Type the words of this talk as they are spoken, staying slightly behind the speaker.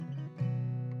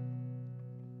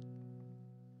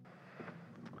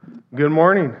Good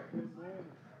morning.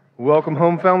 Welcome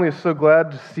home, family. So glad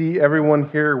to see everyone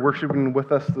here worshiping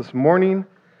with us this morning.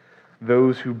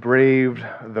 Those who braved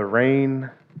the rain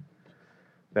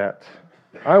that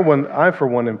I for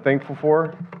one, am thankful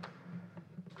for.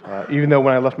 Even though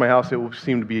when I left my house, it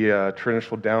seemed to be a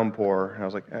traditional downpour. And I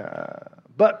was like,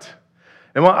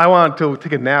 and I want to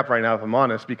take a nap right now, if I'm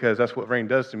honest, because that's what rain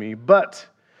does to me. But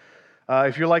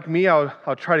if you're like me,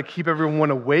 I'll try to keep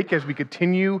everyone awake as we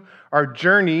continue our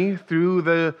journey through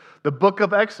the book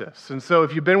of Exodus. And so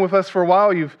if you've been with us for a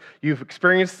while, you've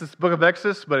experienced this book of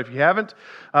Exodus, but if you haven't,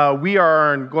 we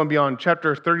are going to be on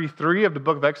chapter 33 of the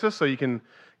book of Exodus, so you can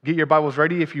get your Bibles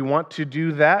ready if you want to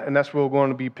do that, and that's where we're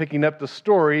going to be picking up the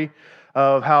story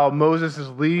of how Moses is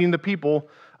leading the people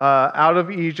out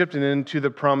of Egypt and into the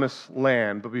promised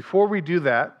land. But before we do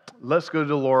that, let's go to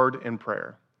the Lord in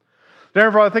prayer. Dear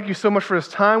Father, thank you so much for this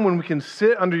time when we can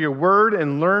sit under your word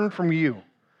and learn from you.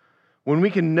 When we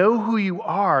can know who you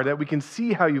are, that we can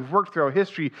see how you've worked throughout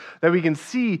history, that we can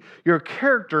see your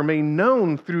character made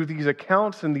known through these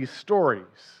accounts and these stories.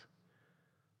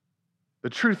 The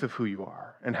truth of who you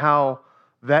are and how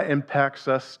that impacts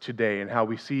us today and how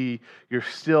we see you're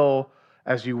still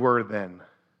as you were then.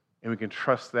 And we can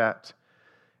trust that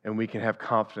and we can have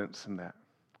confidence in that.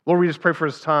 Lord, we just pray for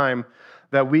this time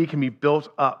that we can be built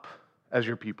up as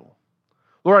your people.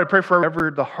 Lord, I pray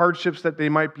for the hardships that they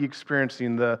might be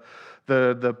experiencing,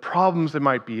 the problems that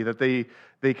might be, that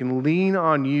they can lean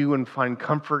on you and find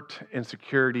comfort and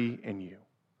security in you.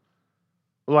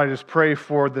 Lord, I just pray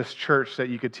for this church that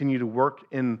you continue to work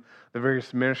in the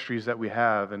various ministries that we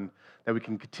have and that we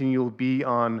can continue to be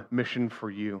on mission for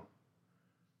you.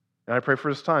 And I pray for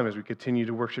this time as we continue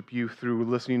to worship you through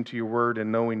listening to your word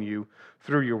and knowing you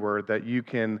through your word, that you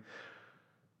can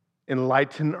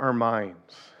enlighten our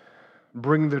minds,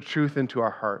 bring the truth into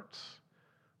our hearts,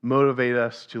 motivate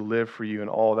us to live for you in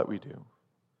all that we do.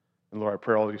 And Lord, I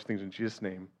pray all these things in Jesus'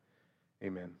 name.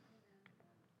 Amen.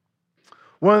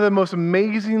 One of the most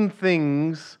amazing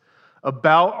things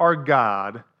about our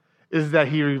God is that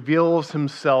he reveals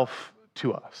himself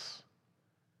to us.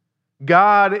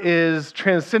 God is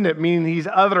transcendent, meaning he's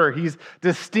other, he's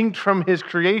distinct from his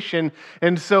creation.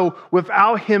 And so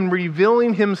without him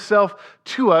revealing himself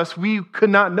to us, we could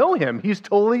not know him. He's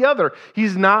totally other.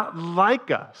 He's not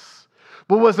like us.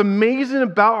 But what's amazing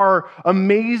about our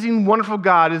amazing, wonderful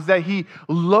God is that he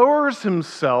lowers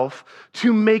himself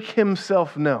to make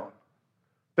himself known.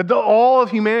 That all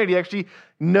of humanity actually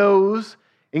knows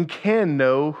and can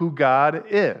know who God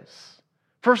is.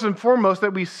 First and foremost,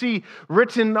 that we see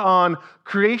written on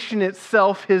creation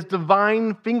itself, his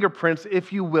divine fingerprints,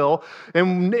 if you will.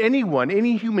 And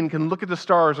any human can look at the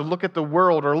stars or look at the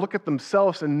world or look at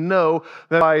themselves and know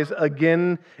that lies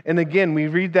again and again. We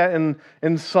read that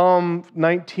in Psalm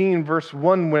 19, verse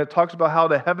 1, when it talks about how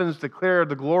the heavens declare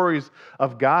the glories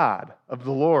of God, of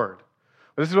the Lord.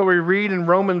 This is what we read in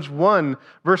Romans 1,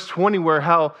 verse 20, where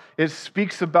how it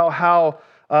speaks about how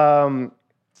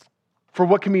for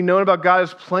what can be known about God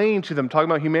is plain to them, talking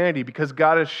about humanity, because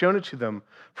God has shown it to them.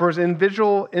 For his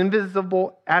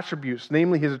invisible attributes,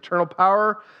 namely his eternal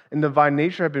power and divine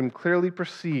nature, have been clearly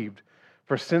perceived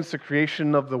for since the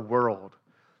creation of the world,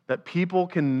 that people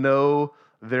can know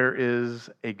there is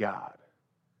a God.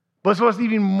 But what's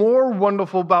even more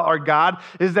wonderful about our God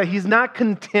is that he's not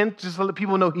content just to let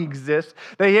people know he exists,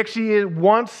 that he actually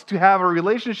wants to have a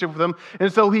relationship with them.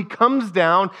 And so he comes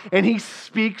down and he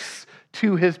speaks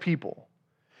to his people.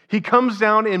 He comes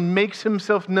down and makes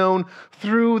himself known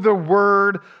through the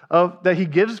word that he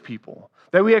gives people,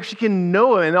 that we actually can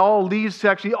know him, and all leads to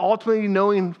actually ultimately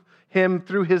knowing him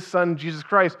through his son, Jesus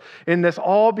Christ. And that's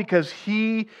all because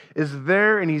he is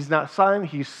there and he's not silent.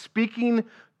 He's speaking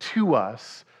to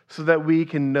us so that we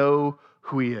can know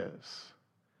who he is.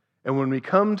 And when we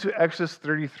come to Exodus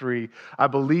 33, I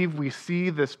believe we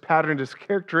see this pattern, this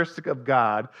characteristic of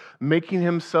God making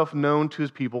himself known to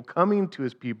his people, coming to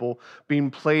his people,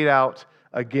 being played out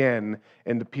again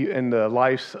in the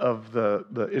lives of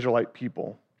the Israelite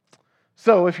people.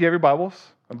 So if you have your Bibles,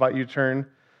 I invite you to turn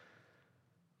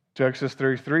to Exodus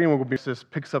 33, and this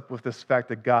picks up with this fact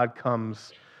that God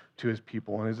comes to his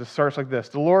people. And it just starts like this.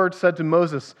 The Lord said to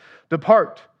Moses,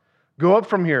 "Depart, go up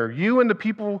from here, you and the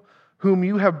people whom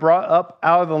you have brought up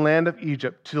out of the land of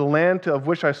Egypt, to the land of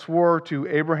which I swore to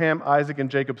Abraham, Isaac, and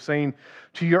Jacob, saying,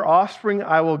 to your offspring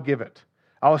I will give it.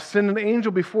 I will send an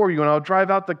angel before you, and I will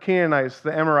drive out the Canaanites,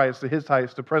 the Amorites, the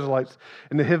Hittites, the Perizzites,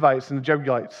 and the Hivites, and the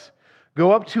Jebusites.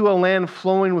 Go up to a land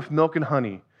flowing with milk and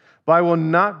honey, but I will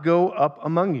not go up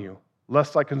among you,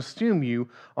 lest I consume you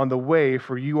on the way,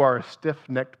 for you are a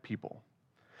stiff-necked people."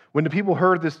 When the people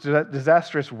heard this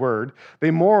disastrous word, they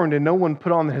mourned, and no one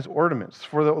put on his ornaments.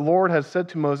 For the Lord has said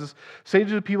to Moses, "Say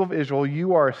to the people of Israel,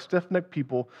 you are a stiff-necked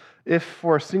people. If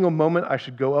for a single moment I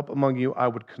should go up among you, I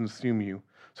would consume you.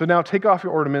 So now take off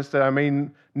your ornaments, that I may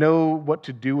know what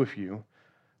to do with you."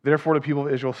 Therefore the people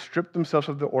of Israel stripped themselves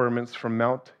of the ornaments from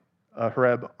Mount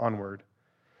Horeb onward.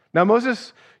 Now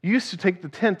Moses used to take the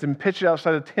tent and pitch it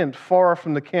outside the tent, far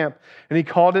from the camp, and he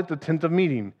called it the tent of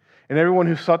meeting. And everyone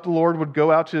who sought the Lord would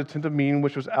go out to the tent of meeting,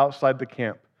 which was outside the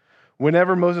camp.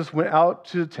 Whenever Moses went out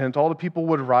to the tent, all the people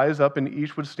would rise up, and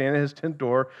each would stand at his tent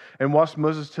door and watch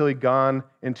Moses till he gone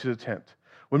into the tent.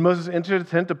 When Moses entered the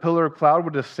tent, a pillar of cloud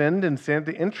would descend and stand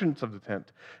at the entrance of the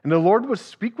tent. And the Lord would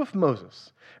speak with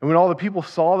Moses. And when all the people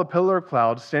saw the pillar of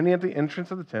cloud standing at the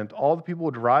entrance of the tent, all the people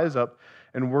would rise up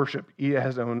and worship, each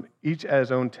at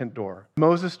his own tent door.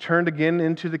 Moses turned again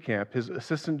into the camp. His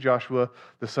assistant Joshua,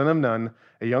 the son of Nun,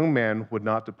 a young man, would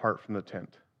not depart from the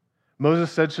tent.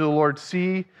 Moses said to the Lord,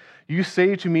 "See, you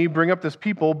say to me, bring up this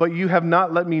people, but you have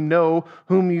not let me know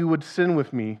whom you would send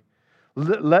with me.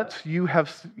 Yet you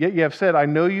have said, I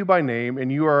know you by name,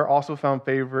 and you are also found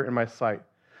favor in my sight.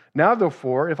 Now,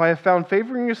 therefore, if I have found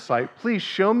favor in your sight, please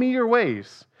show me your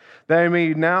ways, that I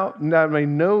may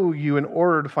know you in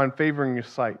order to find favor in your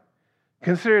sight.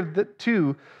 Consider that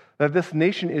too, that this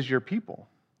nation is your people."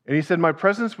 And he said, "My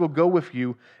presence will go with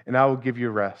you, and I will give you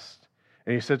rest."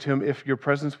 And he said to him, "If your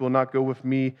presence will not go with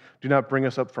me, do not bring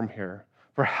us up from here.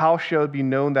 For how shall it be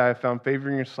known that I have found favor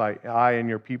in your sight, I and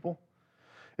your people?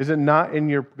 Is it not in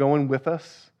your going with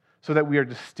us, so that we are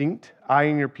distinct, I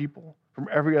and your people, from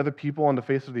every other people on the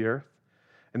face of the earth?"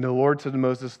 And the Lord said to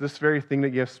Moses, "This very thing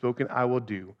that you have spoken I will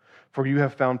do, for you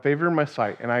have found favor in my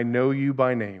sight, and I know you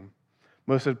by name."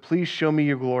 Moses said, "Please show me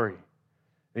your glory."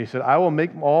 And he said, "I will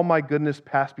make all my goodness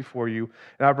pass before you,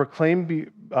 and I will proclaim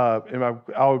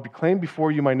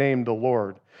before you my name, the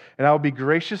Lord. And I will be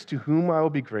gracious to whom I will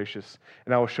be gracious,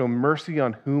 and I will show mercy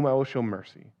on whom I will show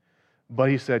mercy." But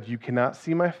he said, "You cannot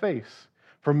see my face,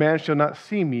 for man shall not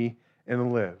see me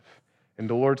and live." And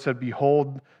the Lord said,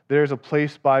 "Behold, there is a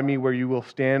place by me where you will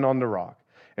stand on the rock.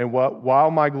 And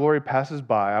while my glory passes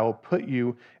by, I will put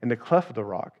you in the cleft of the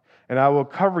rock, and I will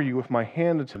cover you with my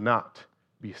hand to not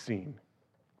be seen."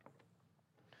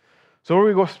 So what are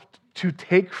we going to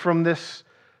take from this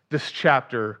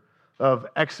chapter of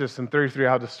Exodus in 33,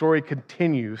 how the story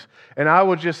continues? And I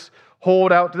will just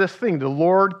hold out to this thing. The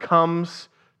Lord comes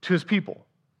to his people.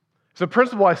 It's a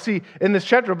principle I see in this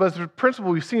chapter, but it's a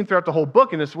principle we've seen throughout the whole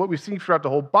book, and it's what we've seen throughout the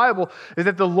whole Bible, is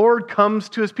that the Lord comes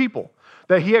to his people.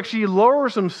 That he actually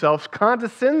lowers himself,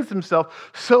 condescends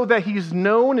himself, so that he's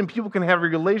known and people can have a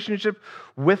relationship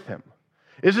with him.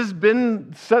 This has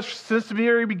been such since the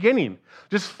very beginning.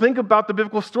 Just think about the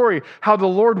biblical story, how the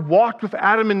Lord walked with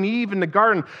Adam and Eve in the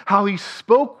garden, how he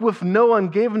spoke with Noah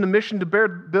and gave him the mission to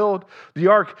build the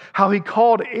ark, how he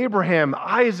called Abraham,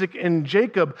 Isaac, and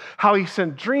Jacob, how he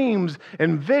sent dreams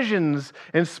and visions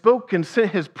and spoke and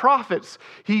sent his prophets.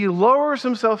 He lowers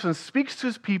himself and speaks to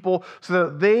his people so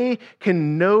that they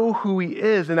can know who he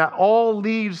is, and that all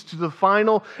leads to the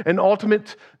final and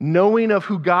ultimate knowing of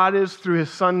who God is through his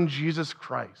son, Jesus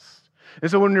Christ. And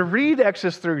so when we read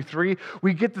Exodus 33,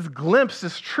 we get this glimpse,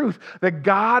 this truth, that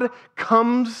God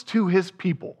comes to his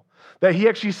people, that he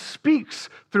actually speaks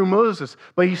through Moses,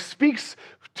 but he speaks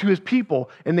to his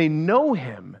people, and they know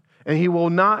him, and he will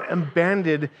not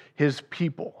abandon his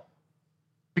people.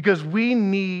 Because we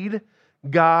need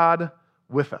God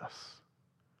with us.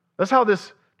 That's how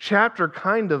this chapter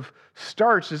kind of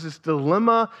starts, as this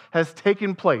dilemma has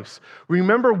taken place.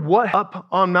 Remember what up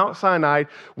on Mount Sinai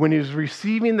when he was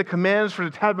receiving the commands for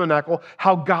the tabernacle,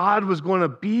 how God was going to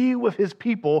be with his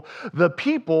people. The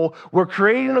people were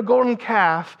creating a golden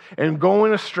calf and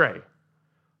going astray.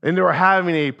 And they were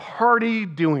having a party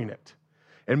doing it.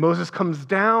 And Moses comes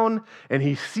down and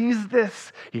he sees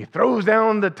this. He throws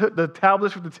down the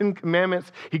tablets with the 10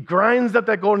 Commandments. He grinds up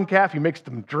that golden calf. He makes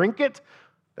them drink it.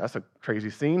 That's a crazy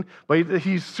scene. But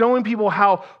he's showing people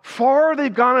how far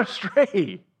they've gone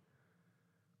astray.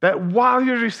 That while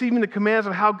he was receiving the commands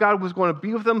of how God was going to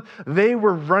be with them, they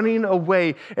were running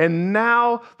away. And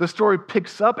now the story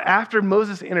picks up after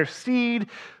Moses intercede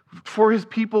for his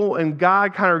people, and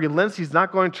God kind of relents. He's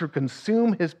not going to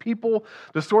consume his people.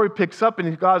 The story picks up,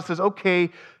 and God says, "Okay,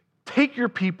 take your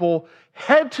people,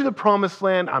 head to the promised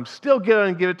land. I'm still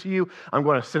going to give it to you. I'm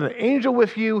going to send an angel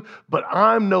with you, but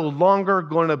I'm no longer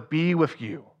going to be with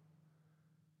you."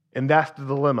 And that's the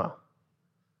dilemma.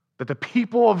 That the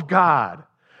people of God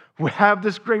would have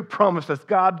this great promise that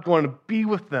God's going to be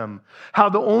with them. How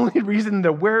the only reason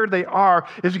they're where they are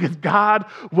is because God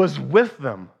was with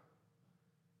them.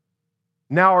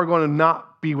 Now are going to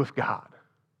not be with God.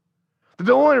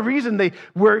 The only reason they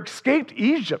were escaped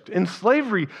Egypt in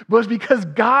slavery was because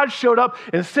God showed up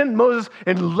and sent Moses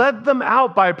and led them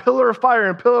out by a pillar of fire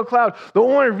and a pillar of cloud. The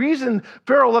only reason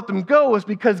Pharaoh let them go was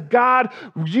because God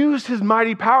used his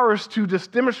mighty powers to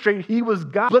just demonstrate he was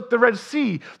God. Split the Red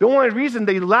Sea. The only reason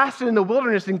they lasted in the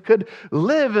wilderness and could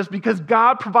live is because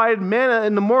God provided manna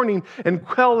in the morning and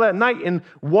quail at night and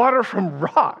water from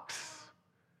rocks.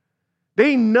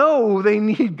 They know they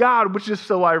need God, which is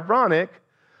so ironic,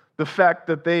 the fact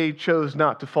that they chose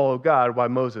not to follow God while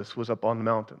Moses was up on the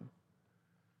mountain.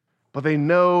 But they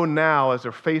know now, as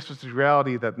they're faced with the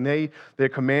reality that they're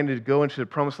commanded to go into the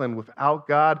promised land without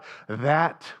God,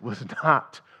 that was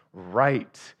not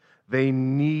right. They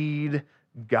need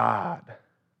God.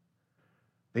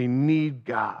 They need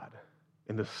God.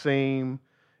 And the same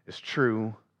is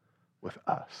true with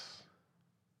us.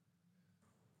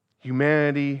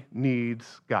 Humanity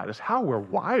needs God. It's how we're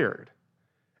wired.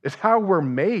 It's how we're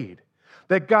made.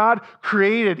 That God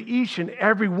created each and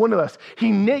every one of us.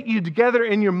 He knit you together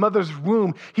in your mother's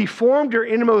womb. He formed your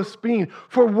innermost being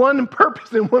for one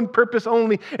purpose and one purpose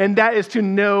only, and that is to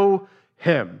know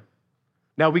Him.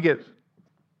 Now, we get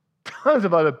tons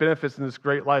of other benefits in this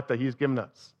great life that He's given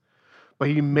us, but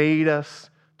He made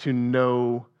us to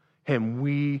know Him.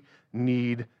 We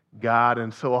need God,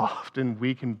 and so often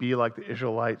we can be like the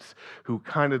Israelites who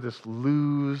kind of just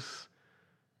lose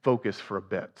focus for a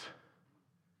bit.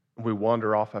 We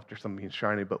wander off after something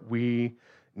shiny, but we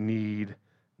need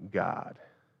God,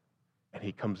 and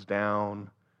He comes down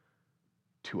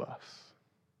to us.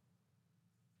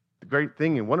 The great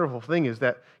thing and wonderful thing is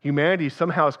that humanity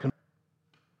somehow is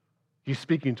He's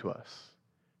speaking to us.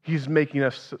 He's making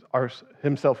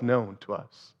Himself known to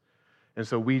us. And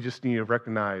so we just need to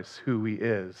recognize who He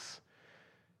is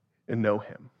and know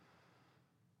Him.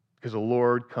 Because the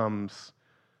Lord comes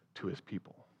to His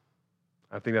people.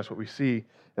 I think that's what we see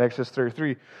in Exodus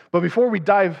 33. But before we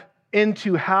dive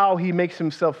into how He makes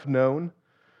Himself known,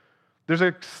 there's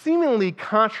a seemingly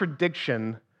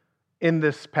contradiction in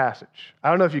this passage. I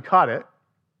don't know if you caught it.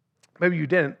 Maybe you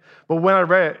didn't. But when I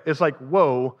read it, it's like,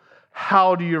 whoa,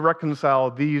 how do you reconcile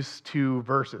these two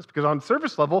verses? Because on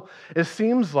surface level, it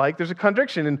seems like there's a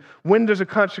contradiction. And when there's a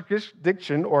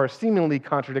contradiction or a seemingly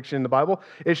contradiction in the Bible,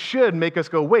 it should make us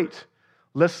go, wait,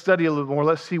 let's study a little more.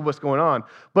 Let's see what's going on.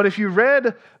 But if you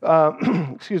read,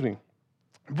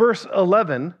 verse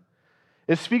 11,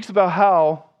 it speaks about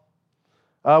how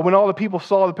when all the people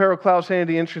saw the pillar of cloud standing at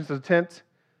the entrance of the tent,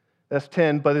 that's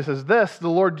 10, but it says this, the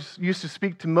Lord used to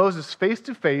speak to Moses face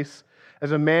to face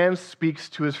as a man speaks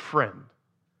to his friend.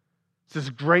 It's this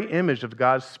great image of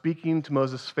God speaking to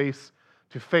Moses face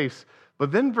to face.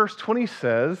 But then verse 20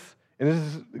 says,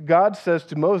 God says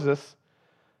to Moses,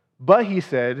 but he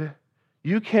said,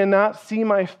 you cannot see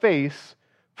my face,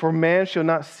 for man shall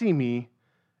not see me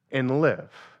and live.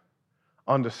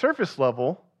 On the surface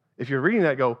level, if you're reading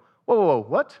that, go, whoa,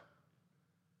 what?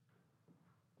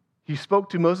 He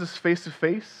spoke to Moses face to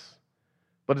face,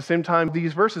 but at the same time,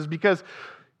 these verses, because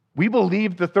we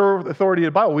believe the authority of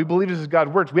the Bible. We believe this is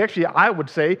God's words. I would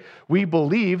say, we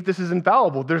believe this is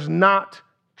infallible. There's not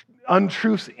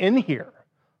untruths in here.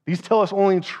 These tell us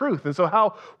only truth. And so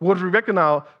how would we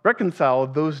reconcile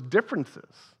those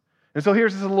differences? And so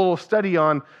here's this little study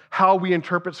on how we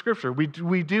interpret Scripture. We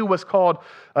do what's called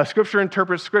Scripture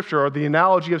interprets Scripture, or the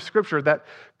analogy of Scripture, that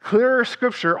clearer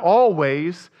Scripture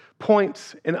always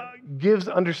points and gives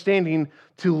understanding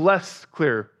to less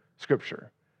clear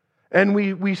Scripture. And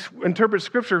we interpret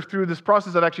Scripture through this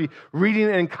process of actually reading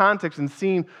it in context and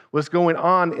seeing what's going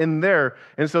on in there.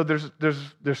 And so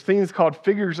there's things called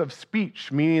figures of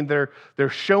speech, meaning they're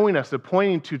showing us, they're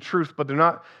pointing to truth, but they're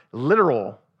not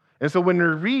literal. And so when we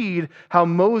read how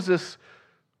Moses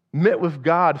met with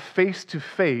God face to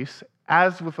face,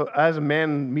 as a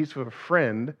man meets with a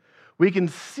friend, we can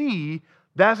see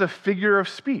that's a figure of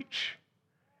speech.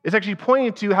 It's actually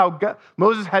pointing to how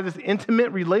Moses had this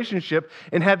intimate relationship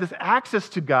and had this access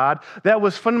to God that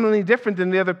was fundamentally different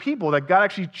than the other people, that God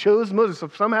actually chose Moses. So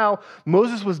somehow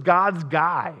Moses was God's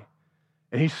guy,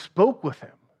 and He spoke with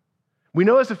him. We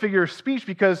know it's a figure of speech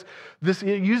because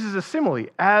it uses a simile.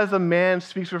 As a man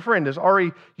speaks with a friend, it's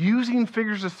already using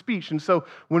figures of speech. And so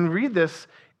when we read this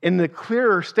in the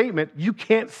clearer statement, you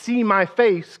can't see my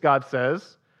face, God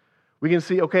says, we can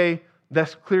see, okay,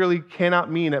 that clearly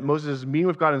cannot mean that Moses is meeting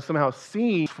with God and somehow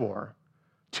seeing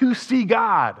to see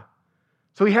God.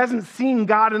 So he hasn't seen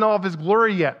God in all of His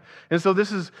glory yet. And so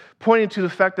this is pointing to the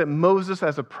fact that Moses,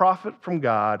 as a prophet from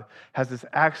God, has this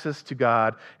access to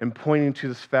God, and pointing to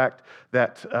this fact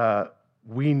that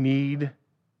we need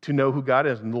to know who God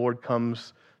is, and the Lord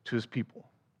comes to His people.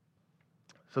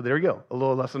 So there you go, a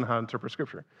little lesson on how to interpret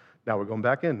Scripture. Now we're going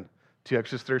back in to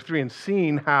Exodus 33 and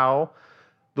seeing how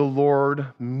the Lord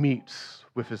meets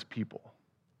with his people.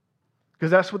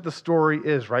 Because that's what the story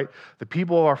is, right? The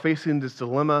people are facing this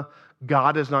dilemma.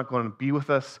 God is not going to be with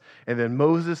us. And then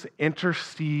Moses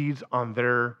intercedes on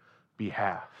their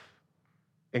behalf.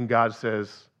 And God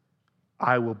says,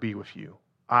 I will be with you.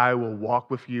 I will walk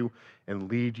with you and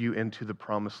lead you into the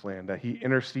promised land. That he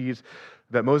intercedes,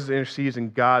 that Moses intercedes,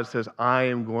 and God says, I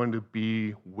am going to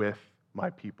be with my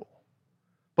people.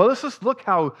 But let's just look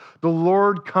how the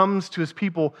Lord comes to his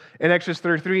people in Exodus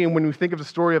 33. And when we think of the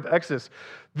story of Exodus,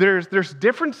 there's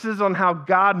differences on how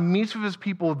God meets with his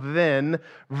people then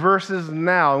versus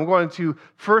now. I'm going to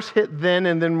first hit then,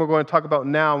 and then we're going to talk about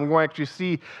now. And we're going to actually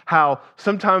see how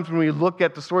sometimes when we look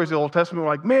at the stories of the Old Testament,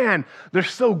 we're like, man, they're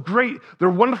so great. They're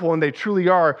wonderful, and they truly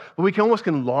are. But we almost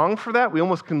can long for that. We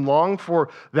almost can long for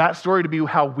that story to be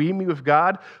how we meet with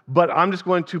God. But I'm just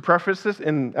going to preface this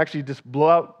and actually just blow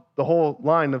out the whole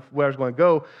line of where I was going to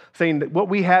go, saying that what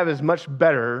we have is much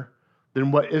better than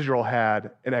what Israel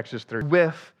had in Exodus 30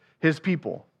 with his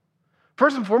people.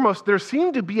 First and foremost, there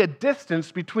seemed to be a distance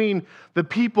between the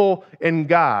people and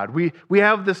God. We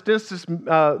have this distance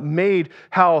made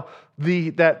how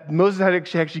that Moses had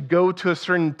to actually go to a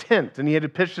certain tent, and he had to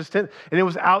pitch this tent, and it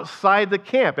was outside the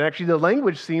camp. And actually the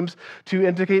language seems to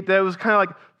indicate that it was kind of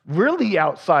like really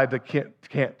outside the camp,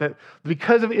 that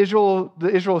because of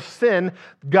Israel's sin,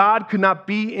 God could not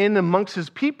be in amongst his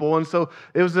people, and so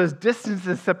it was this distance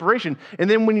and separation. And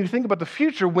then when you think about the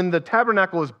future, when the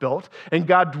tabernacle is built, and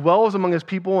God dwells among his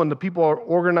people, and the people are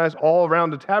organized all around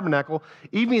the tabernacle,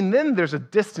 even then there's a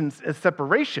distance and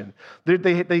separation.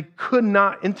 They could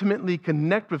not intimately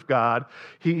connect with God.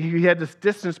 He had this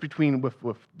distance between with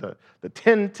the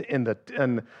tent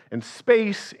and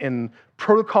space and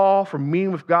protocol for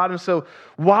meeting with God. And so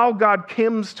while God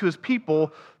comes to his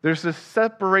people, there's this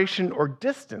separation or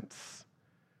distance.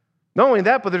 Not only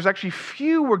that, but there's actually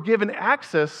few were given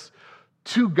access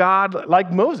to God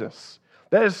like Moses.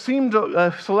 That it seemed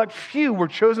a select few were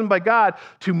chosen by God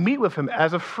to meet with him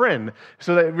as a friend,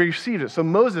 so that we received it. So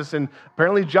Moses, and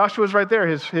apparently Joshua's right there,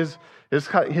 his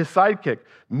sidekick,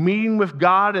 meeting with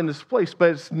God in this place.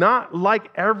 But it's not like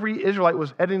every Israelite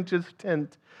was heading to the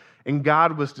tent and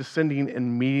God was descending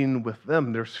and meeting with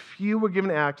them. There's few were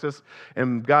given access,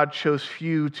 and God chose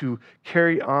few to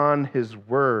carry on his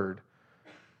word.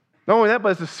 Not only that,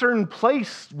 but it's a certain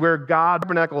place where God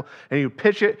tabernacle, and he would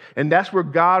pitch it, and that's where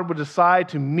God would decide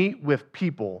to meet with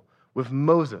people, with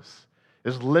Moses.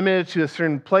 It's limited to a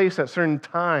certain place at certain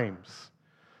times.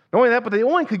 Not only that, but they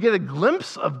only could get a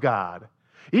glimpse of God.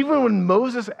 Even when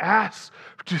Moses asks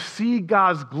to see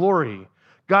God's glory,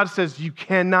 God says, you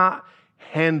cannot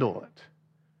handle it.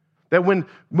 That when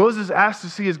Moses asks to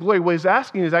see his glory, what he's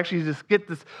asking is actually to get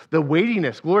the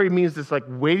weightiness. Glory means this like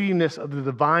weightiness of the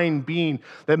divine being,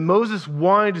 that Moses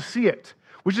wanted to see it,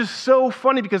 which is so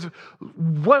funny because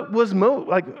what was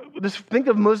just think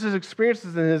of Moses'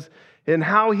 experiences and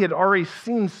how he had already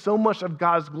seen so much of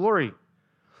God's glory.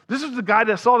 This was the guy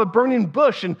that saw the burning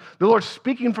bush and the Lord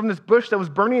speaking from this bush that was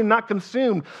burning and not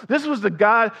consumed. This was the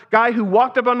guy who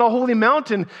walked up on the holy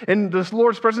mountain and this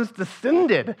Lord's presence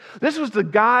descended. This was the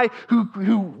guy who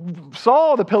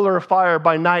saw the pillar of fire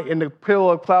by night and the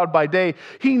pillar of cloud by day.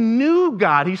 He knew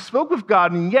God. He spoke with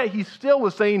God, and yet he still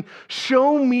was saying,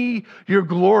 show me your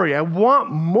glory. I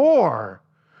want more.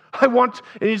 And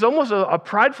he's almost a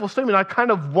prideful statement. I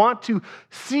kind of want to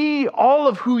see all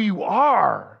of who you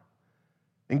are.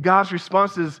 And God's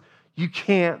response is, you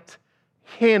can't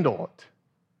handle it.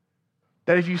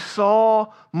 That if you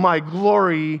saw my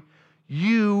glory,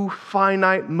 you,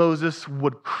 finite Moses,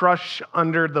 would crush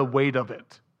under the weight of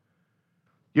it.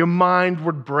 Your mind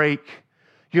would break.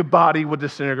 Your body would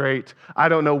disintegrate. I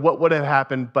don't know what would have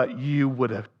happened, but you would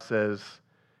have, says,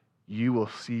 you will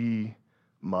see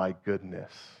my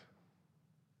goodness.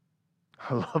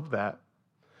 I love that,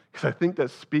 because I think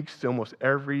that speaks to almost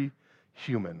every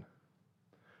human.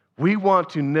 We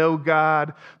want to know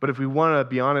God, but if we want to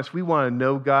be honest, we want to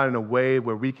know God in a way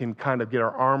where we can kind of get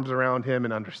our arms around him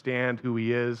and understand who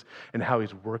he is and how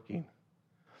he's working.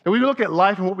 And we look at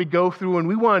life and what we go through, and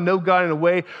we want to know God in a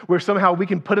way where somehow we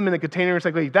can put him in a container and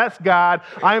say, hey, that's God.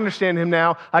 I understand him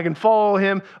now. I can follow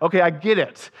him. Okay, I get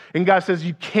it. And God says,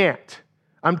 you can't.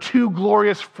 I'm too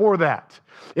glorious for that.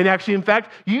 And actually, in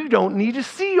fact, you don't need to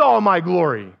see all my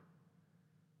glory,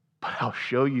 but I'll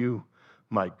show you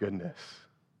my goodness.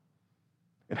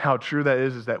 And how true that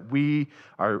is that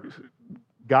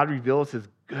God reveals his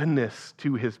goodness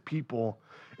to his people.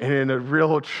 And in a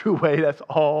real, true way, that's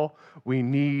all we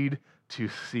need to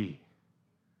see.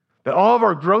 That all of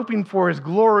our groping for his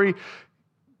glory,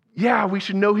 yeah, we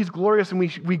should know he's glorious, and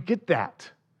we get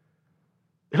that.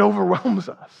 It overwhelms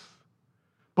us.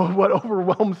 But what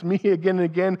overwhelms me again and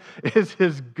again is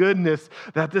his goodness,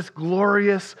 that this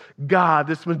glorious God,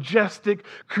 this majestic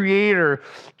creator,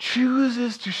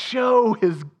 chooses to show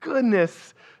his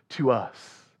goodness to us.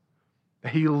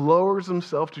 That he lowers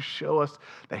himself to show us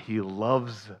that he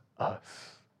loves us.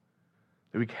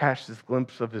 That we catch this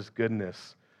glimpse of his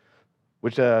goodness,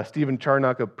 which Stephen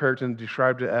Charnock of Puritan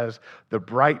described it as the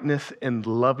brightness and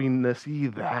lovingness,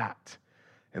 that.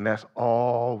 And that's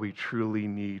all we truly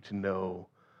need to know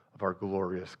of our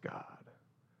glorious God,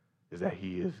 is that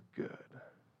he is good.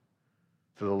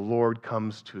 So the Lord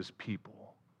comes to his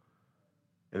people.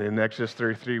 And in Exodus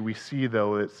 33, we see,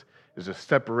 though, there's a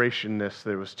separationness.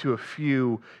 There was to a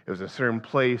few. It was a certain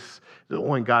place. It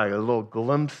only got a little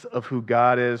glimpse of who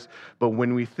God is. But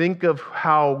when we think of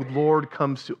how Lord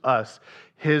comes to us,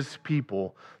 his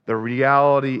people, the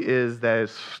reality is that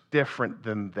it's different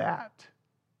than that.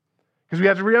 Because we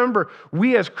have to remember,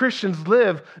 we as Christians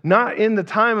live not in the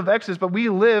time of Exodus, but we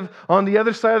live on the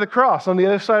other side of the cross, on the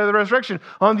other side of the resurrection,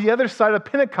 on the other side of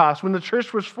Pentecost. When the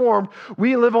church was formed,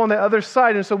 we live on the other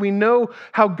side. And so we know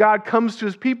how God comes to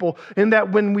his people. And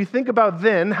that when we think about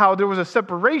then how there was a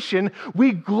separation,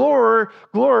 we glory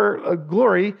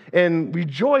and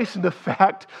rejoice in the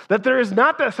fact that there is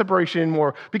not that separation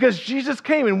anymore. Because Jesus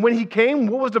came, and when he came,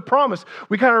 what was the promise?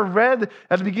 We kind of read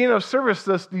at the beginning of service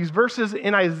these verses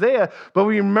in Isaiah. But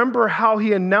we remember how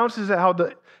he announces it,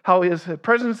 how his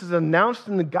presence is announced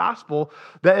in the gospel,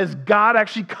 that is God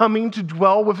actually coming to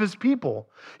dwell with his people.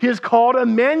 He is called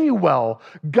Emmanuel,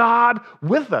 God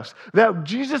with us. That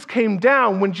Jesus came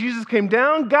down. When Jesus came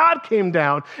down, God came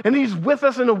down. And he's with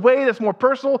us in a way that's more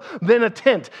personal than a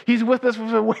tent. He's with us in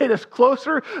a way that's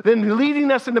closer than leading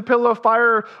us in a pillar of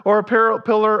fire or a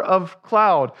pillar of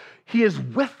cloud. He is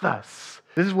with us.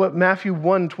 This is what Matthew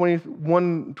 1,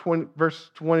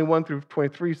 verse 21 through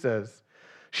 23 says.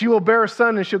 She will bear a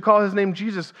son, and she'll call his name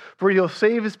Jesus, for he'll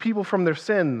save his people from their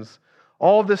sins.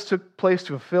 All this took place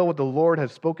to fulfill what the Lord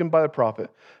had spoken by the prophet.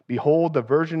 Behold, the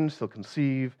virgin shall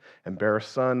conceive and bear a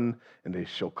son, and they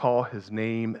shall call his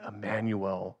name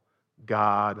Emmanuel,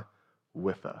 God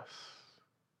with us.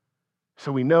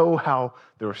 So we know how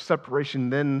there was separation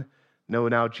then. No,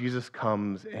 now Jesus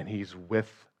comes, and he's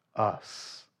with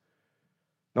us.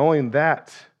 Not only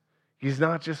that, he's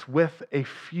not just with a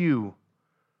few.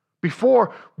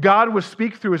 Before, God would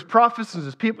speak through his prophets and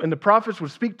his people, and the prophets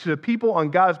would speak to the people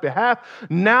on God's behalf.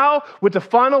 Now, with the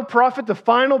final prophet, the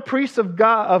final priest of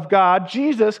God,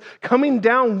 Jesus, coming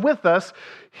down with us,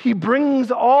 he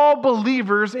brings all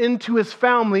believers into his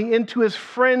family, into his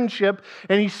friendship,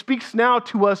 and he speaks now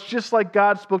to us just like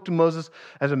God spoke to Moses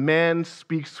as a man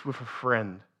speaks with a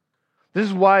friend. This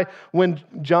is why when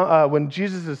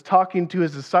Jesus is talking to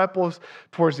his disciples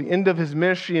towards the end of his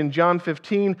ministry in John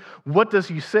 15, what does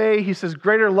he say? He says,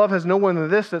 greater love has no one than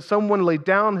this, that someone laid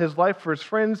down his life for his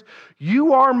friends.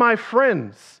 You are my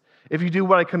friends if you do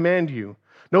what I command you.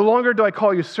 No longer do I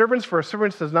call you servants, for a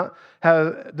servant does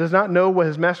not know what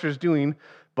his master is doing,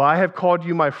 but I have called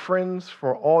you my friends,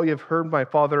 for all you have heard my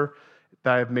Father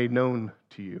that I have made known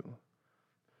to you.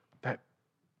 That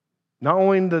not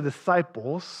only the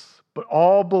disciples, but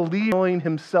all believing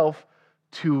himself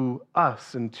to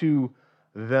us and to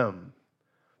them.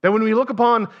 That when we look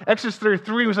upon Exodus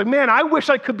 33, we're like, man, I wish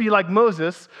I could be like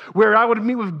Moses, where I would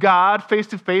meet with God face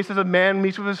to face as a man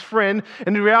meets with his friend.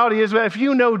 And the reality is that if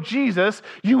you know Jesus,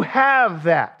 you have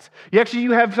that.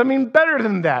 You have something better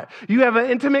than that. You have an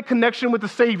intimate connection with the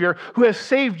Savior who has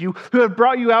saved you, who has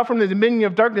brought you out from the dominion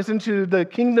of darkness into the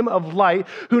kingdom of light,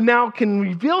 who now can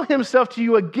reveal himself to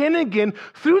you again and again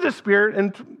through the Spirit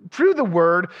and through the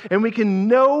Word, and we can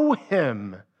know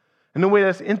him in a way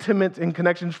that's intimate and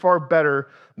connections far better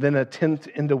than a tent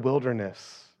in the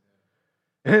wilderness.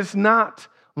 And it's not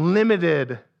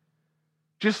limited,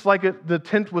 just like the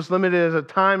tent was limited as a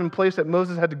time and place that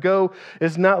Moses had to go.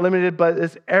 It's not limited, but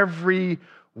it's everywhere.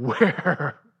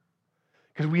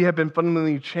 Because we have been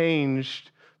fundamentally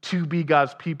changed to be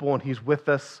God's people, and he's with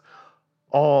us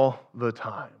all the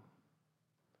time.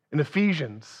 In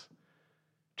Ephesians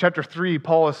chapter 3,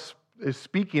 Paul is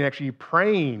speaking, actually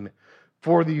praying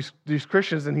for these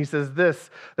Christians, and he says this,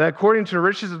 that according to the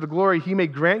riches of the glory, he may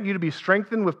grant you to be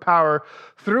strengthened with power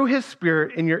through his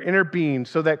Spirit in your inner being,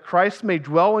 so that Christ may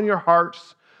dwell in your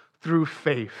hearts through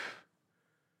faith,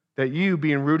 that you,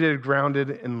 being rooted and grounded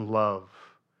in love,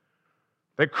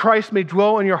 that Christ may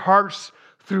dwell in your hearts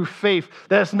through faith.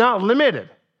 That it's not limited.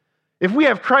 If we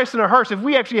have Christ in our hearts, if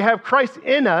we actually have Christ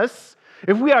in us,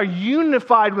 if we are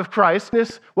unified with Christ,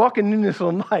 walking in this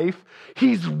life,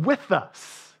 he's with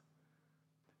us.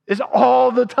 It's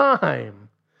all the time.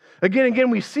 Again and again,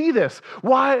 we see this.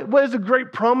 Why? What is the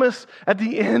great promise at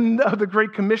the end of the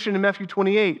Great Commission in Matthew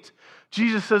 28?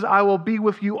 Jesus says, I will be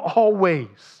with you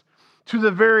always to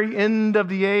the very end of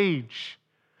the age.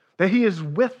 That he is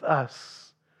with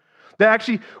us. That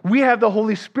actually we have the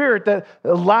Holy Spirit that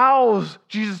allows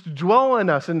Jesus to dwell in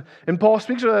us. And Paul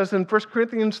speaks with us in 1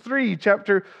 Corinthians 3,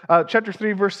 chapter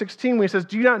 3, verse 16, when he says,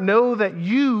 do you not know that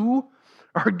you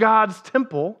are God's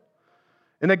temple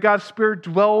and that God's Spirit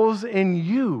dwells in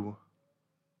you?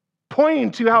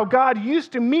 Pointing to how God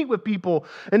used to meet with people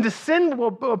and descend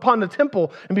upon the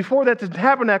temple, and before that, the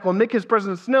tabernacle, and make his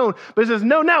presence known. But he says,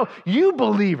 no, now you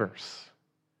believers,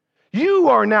 you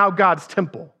are now God's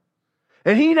temple,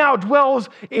 and he now dwells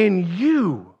in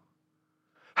you.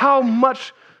 How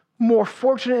much more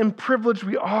fortunate and privileged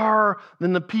we are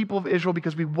than the people of Israel,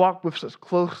 because we walk with such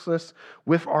closeness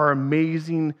with our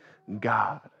amazing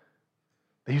God.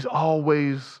 He's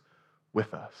always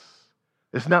with us.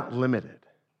 It's not limited.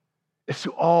 It's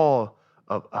to all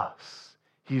of us.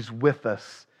 He's with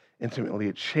us intimately.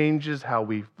 It changes how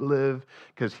we live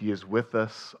because he is with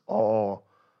us all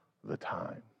the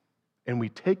time. And we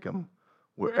take him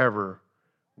wherever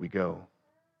we go.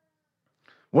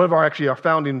 One of our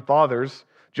founding fathers,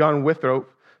 John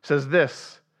Winthrop, says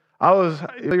this: I was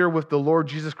familiar with the Lord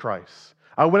Jesus Christ.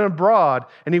 I went abroad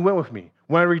and he went with me.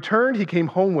 When I returned, he came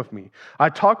home with me. I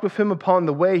talked with him upon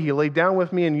the way. He lay down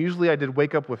with me, and usually I did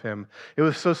wake up with him. It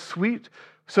was so sweet,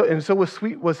 so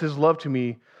sweet was his love to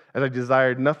me, as I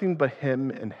desired nothing but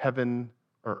him in heaven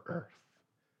or earth.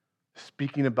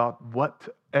 Speaking about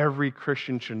what every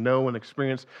Christian should know and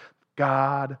experience,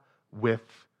 God with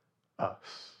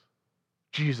us.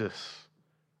 Jesus,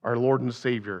 our Lord and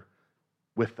Savior,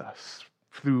 with us.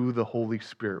 Through the Holy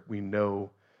Spirit, we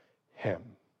know him.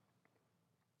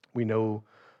 We know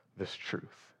this truth.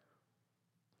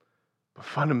 But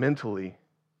fundamentally,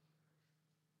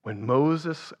 when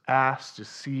Moses asked to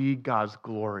see God's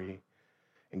glory,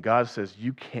 and God says,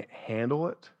 you can't handle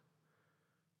it,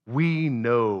 we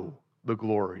know the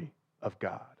glory of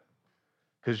God.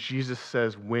 Because Jesus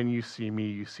says, when you see me,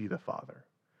 you see the Father.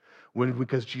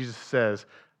 Because Jesus says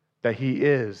that he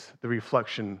is the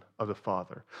reflection of the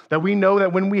Father. That we know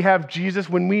that when we have Jesus,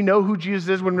 when we know who Jesus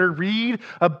is, when we read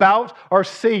about our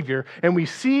Savior and we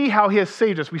see how he has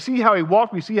saved us, we see how he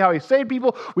walked, we see how he saved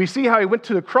people, we see how he went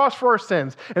to the cross for our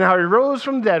sins and how he rose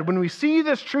from the dead. When we see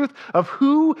this truth of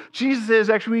who Jesus is,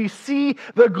 actually we see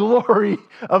the glory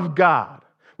of God.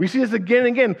 We see this again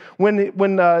and again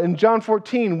when in John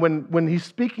 14, when he's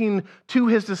speaking to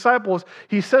his disciples,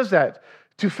 he says that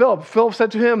to Philip. Philip said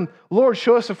to him, Lord,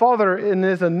 show us the Father, and it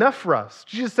is enough for us.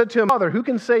 Jesus said to him, Father, who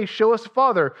can say, show us the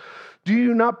Father? Do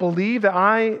you not believe that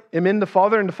I am in the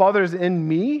Father and the Father is in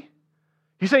me?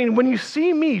 He's saying, when you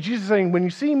see me, Jesus is saying, when you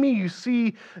see me, you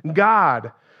see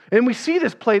God. And we see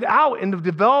this played out in the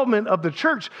development of the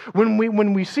church. When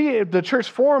we see the church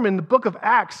form in the book of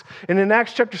Acts, and in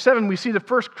Acts chapter 7, we see the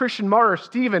first Christian martyr,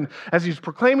 Stephen, as he's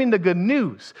proclaiming the good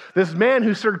news. This man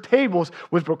who served tables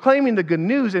was proclaiming the good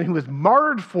news, and he was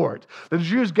martyred for it. The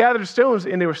Jews gathered stones,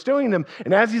 and they were stoning him.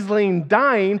 And as he's laying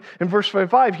dying, in verse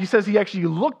 5, he says he actually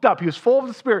looked up. He was full of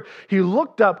the Spirit. He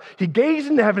looked up, he gazed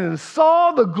into heaven, and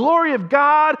saw the glory of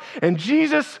God, and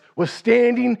Jesus was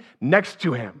standing next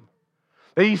to him.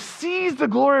 That he sees the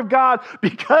glory of God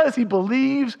because he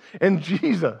believes in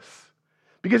Jesus.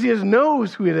 Because he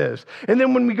knows who it is. And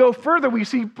then when we go further, we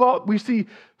see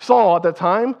Saul at that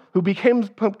time, who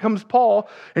becomes Paul,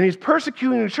 and he's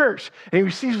persecuting the church. And he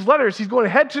receives letters. He's going to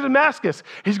head to Damascus.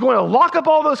 He's going to lock up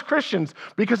all those Christians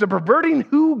because they're perverting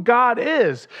who God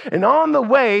is. And on the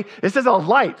way, it says a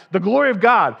light, the glory of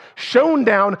God, shone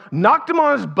down, knocked him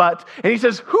on his butt. And he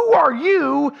says, who are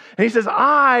you? And he says,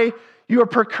 you are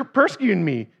persecuting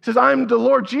me. He says, I'm the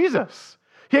Lord Jesus.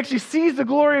 He actually sees the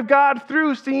glory of God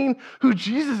through seeing who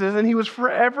Jesus is, and he was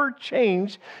forever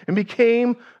changed and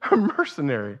became a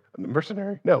mercenary.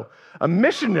 A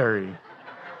missionary.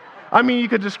 I mean, you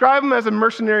could describe him as a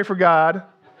mercenary for God,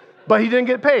 but he didn't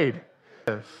get paid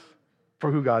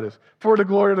for who God is, for the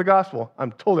glory of the gospel.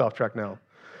 I'm totally off track now.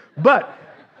 But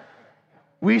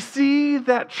we see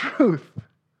that truth.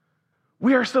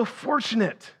 We are so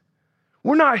fortunate.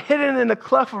 We're not hidden in a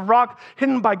cleft of rock,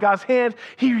 hidden by God's hand.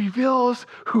 He reveals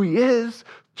who he is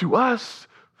to us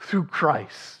through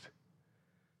Christ.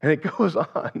 And it goes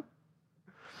on.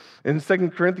 In 2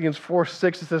 Corinthians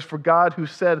 4:6, it says, for God who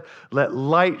said, let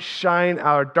light shine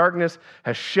out of darkness,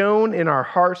 has shone in our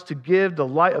hearts to give the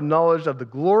light of knowledge of the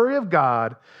glory of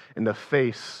God in the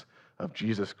face of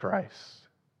Jesus Christ.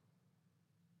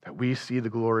 That we see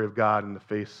the glory of God in the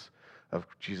face of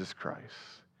Jesus Christ.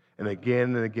 And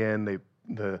again,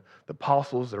 the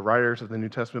apostles, the writers of the New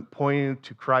Testament, pointed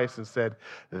to Christ and said,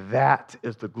 that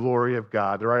is the glory of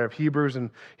God. The writer of Hebrews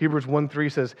in Hebrews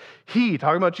 1:3 says, he,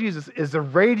 talking about Jesus, is the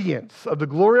radiance of the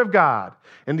glory of God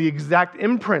and the exact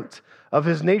imprint of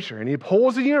his nature. And he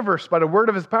upholds the universe by the word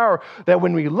of his power, that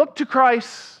when we look to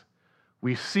Christ,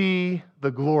 we see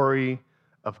the glory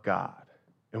of God.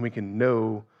 And we can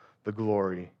know the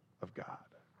glory of God.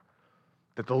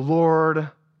 That the Lord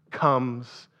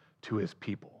comes to his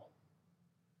people.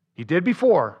 He did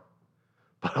before,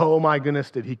 but oh my goodness,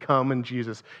 did he come in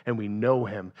Jesus, and we know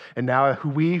him. And now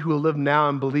we who live now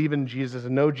and believe in Jesus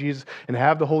and know Jesus and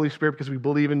have the Holy Spirit because we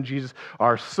believe in Jesus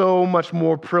are so much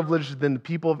more privileged than the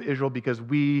people of Israel because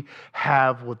we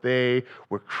have what they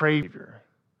were craving.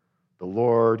 The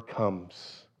Lord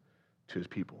comes to his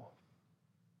people.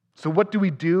 So what do we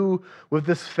do with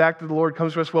this fact that the Lord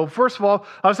comes to us? Well, first of all,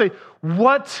 I would say,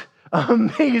 what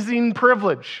amazing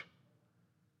privilege.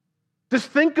 Just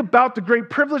think about the great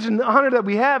privilege and honor that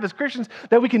we have as Christians,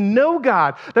 that we can know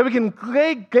God, that we can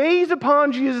gaze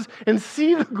upon Jesus and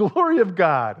see the glory of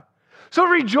God. So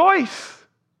rejoice.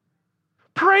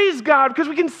 Praise God because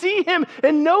we can see him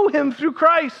and know him through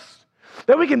Christ.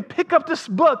 That we can pick up this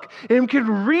book and we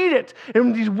can read it,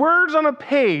 and these words on a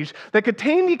page that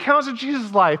contain the accounts of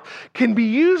Jesus' life can be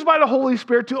used by the Holy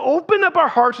Spirit to open up our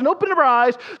hearts and open up our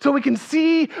eyes so we can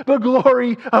see the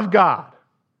glory of God.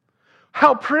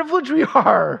 How privileged we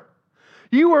are.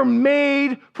 You were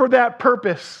made for that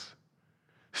purpose.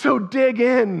 So dig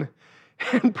in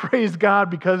and praise God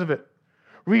because of it.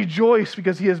 Rejoice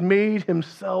because he has made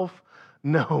himself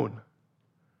known.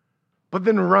 But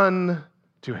then run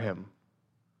to him.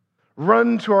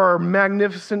 Run to our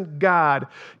magnificent God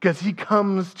because he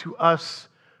comes to us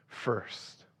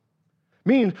first.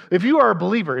 Meaning, if you are a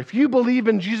believer, if you believe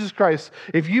in Jesus Christ,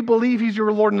 if you believe he's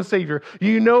your Lord and Savior,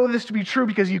 you know this to be true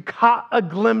because you caught a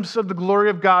glimpse of the glory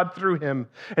of God through him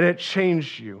and it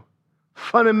changed you.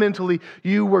 Fundamentally,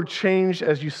 you were changed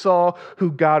as you saw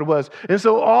who God was. And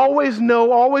so always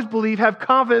know, always believe, have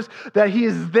confidence that he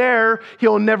is there.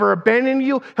 He'll never abandon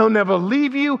you. He'll never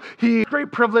leave you. He is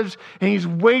great privilege, and he's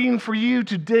waiting for you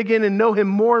to dig in and know him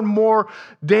more and more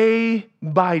day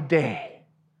by day.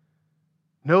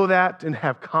 Know that and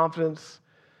have confidence,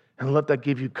 and let that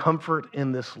give you comfort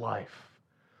in this life.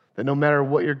 That no matter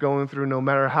what you're going through, no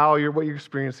matter what you're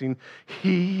experiencing,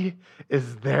 he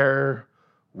is there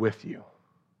with you.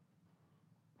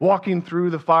 Walking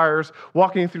through the fires,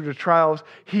 walking through the trials,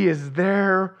 he is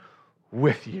there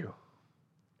with you.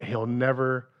 And he'll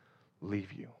never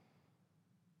leave you.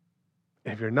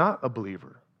 And if you're not a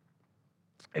believer,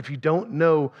 if you don't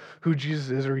know who Jesus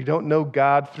is or you don't know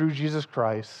God through Jesus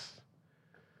Christ,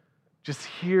 just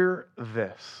hear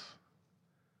this.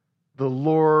 The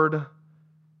Lord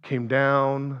came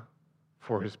down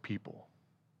for his people,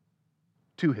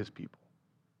 to his people.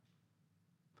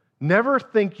 Never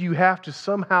think you have to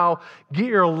somehow get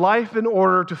your life in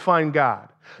order to find God.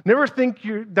 Never think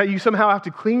that you somehow have to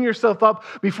clean yourself up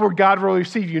before God will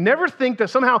receive you. Never think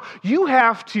that somehow you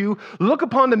have to look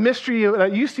upon the mystery,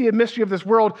 that you see a mystery of this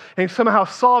world and somehow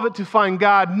solve it to find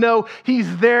God. No,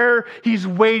 he's there. He's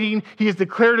waiting. He has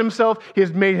declared himself. He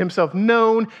has made himself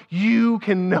known. You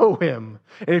can know him.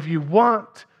 And if you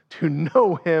want to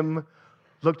know him,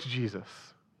 look to Jesus.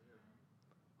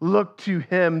 Look to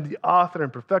him, the author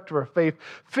and perfecter of faith.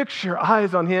 Fix your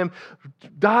eyes on him.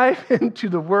 Dive into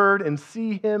the word and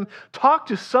see him. Talk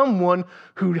to someone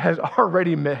who has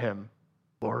already met him.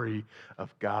 Glory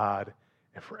of God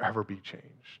and forever be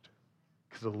changed.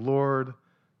 Because the Lord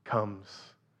comes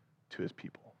to his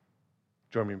people.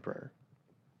 Join me in prayer.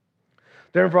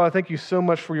 Dear Father, thank you so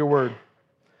much for your word.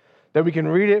 That we can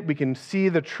read it, we can see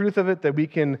the truth of it, that we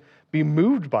can be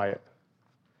moved by it.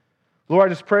 Lord,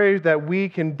 I just pray that we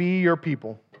can be your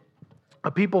people,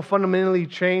 a people fundamentally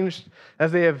changed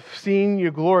as they have seen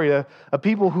your glory, a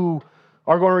people who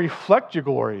are going to reflect your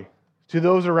glory to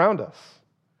those around us.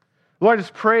 Lord, I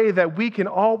just pray that we can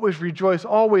always rejoice,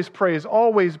 always praise,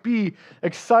 always be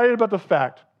excited about the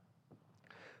fact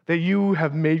that you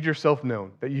have made yourself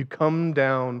known, that you come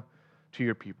down to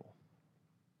your people.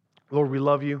 Lord, we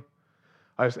love you.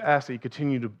 I just ask that you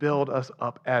continue to build us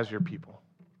up as your people.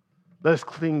 Let us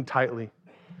cling tightly.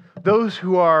 Those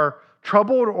who are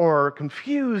troubled or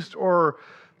confused or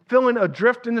feeling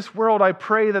adrift in this world, I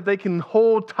pray that they can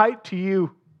hold tight to you.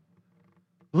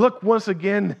 Look once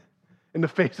again in the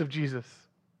face of Jesus.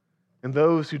 And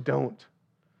those who don't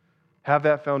have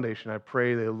that foundation, I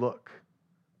pray they look,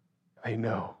 they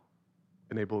know,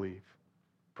 and they believe.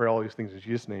 Pray all these things in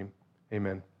Jesus' name.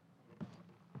 Amen.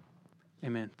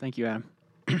 Amen. Thank you, Adam.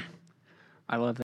 I love that.